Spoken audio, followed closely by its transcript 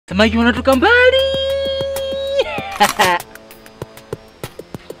Samaki wanatoka mbali.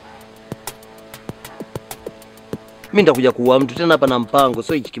 Mimi nitakuja kuua mtu tena hapa na mpango,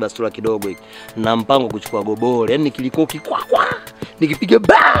 sio hichi kibastura kidogo hiki. Na mpango kuchukua gobole, yani nikilikoki kwa. Nikipiga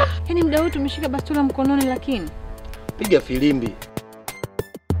ba. Yaani muda wote umeshika bastura mkononi lakini Piga filimbi.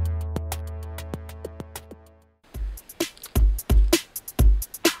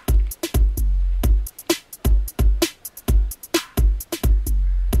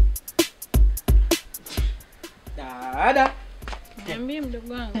 Dada. Niambie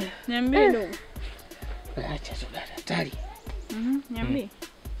mdogo wangu. Niambie ndogo. Acha tu dada, hatari. Niambie.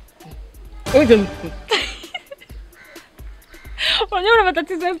 Wewe Unajua una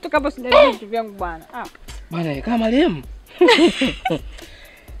matatizo hivi kutoka hapo sijui vitu vyangu bwana. bwana kama marehemu.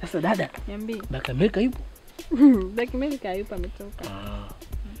 Sasa dada, Niambie. Black America yupo? Black America yupo ametoka.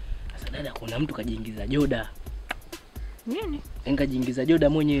 Sasa dada, kuna mtu kajiingiza joda. Nini? Kajiingiza joda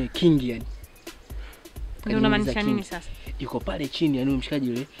mwenye king yani. Ndio unamaanisha nini sasa? Yuko pale chini yani mshikaji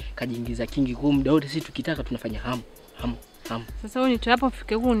yule kajiingiza kingi kwa muda wote, sisi tukitaka tunafanya hamu. Sasa wewe nitoe hapo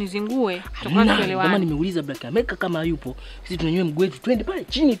fike huko unizingue tutakuwa tuelewane. Kama nimeuliza Black America kama yupo, sisi tunanywe mguu wetu twende pale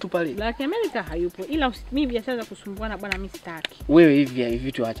chini tu pale. Black America hayupo, ila mimi biashara za kusumbuana bwana mimi sitaki. Wewe hivi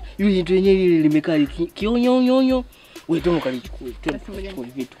vitu acha. Yule tu yenyewe ile limekaa kionyonyonyo. Wewe tu ukalichukue. Chukua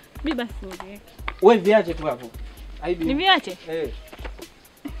vitu. Mimi basi niweke. Wewe viache tu hapo. Aibi. Niviache?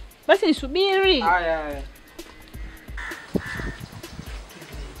 Basi nisubiri. Haya.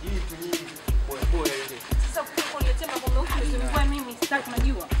 Sasa ukiniletea mambo mengi usinisumbue mimi, sitaki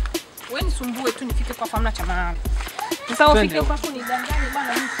najua. Wewe nisumbue tu nifike kwa famna cha maana. Sasa ufike kwako nidanganye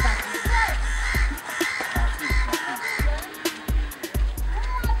bwana mimi sitaki.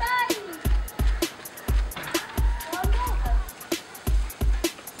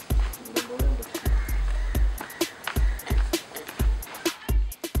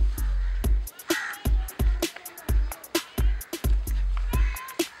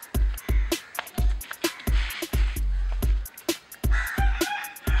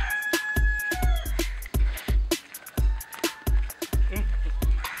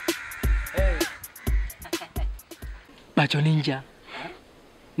 Bacho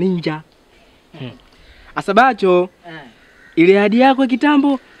ninja. Asa Bacho, ile ahadi yako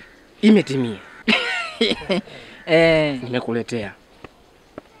kitambo imetimia. Nimekuletea.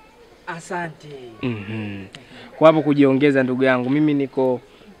 Asante. Kwa hapo kujiongeza ndugu yangu, mimi niko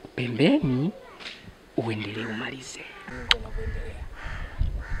pembeni, uendelee umalize.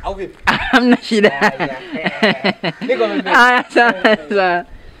 Au vipi? Hamna shida. Niko pembeni. Sawa.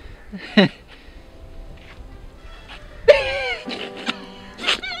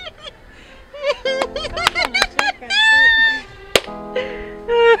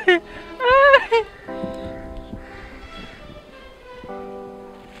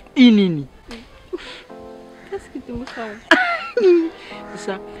 Nini?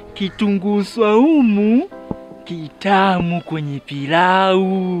 Sasa kitunguu saumu kitamu kwenye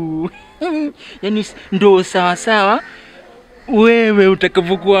pilau. Yaani ndo sawa wewe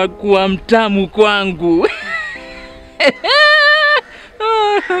utakapokuwa kuwa mtamu kwangu.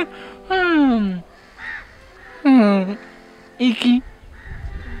 Iki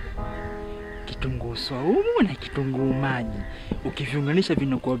kitunguu saumu na kitunguu maji ukiviunganisha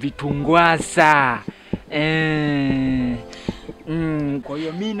vinakuwa vitungwasa. Kwa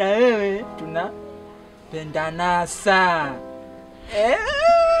hiyo mimi na wewe tunapendana sana.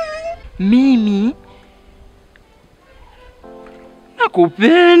 Mimi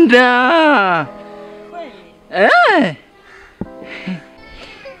nakupenda. Kweli?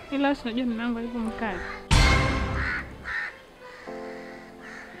 Ila unajua mume wangu alivyo mkali.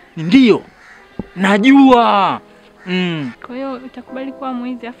 Ndio. Najua. Kwa hiyo utakubali kuwa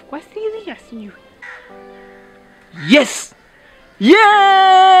mwizi afu kwa siri asijue. Yes.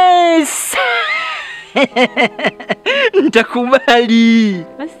 Nitakubali.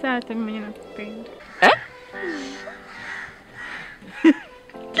 Basi hata mimi nakupenda.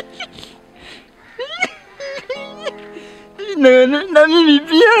 Na mimi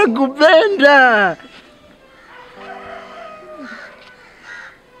pia nakupenda.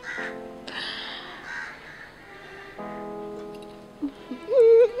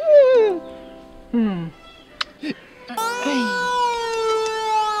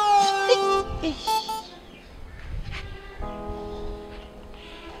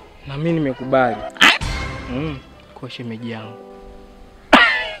 Na mimi nimekubali. Kwa shemeji yangu.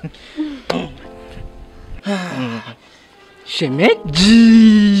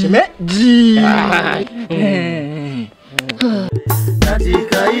 Shemeji.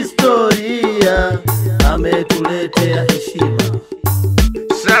 Katika historia ametuletea heshima.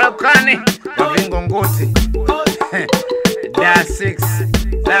 Last 6.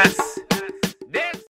 Last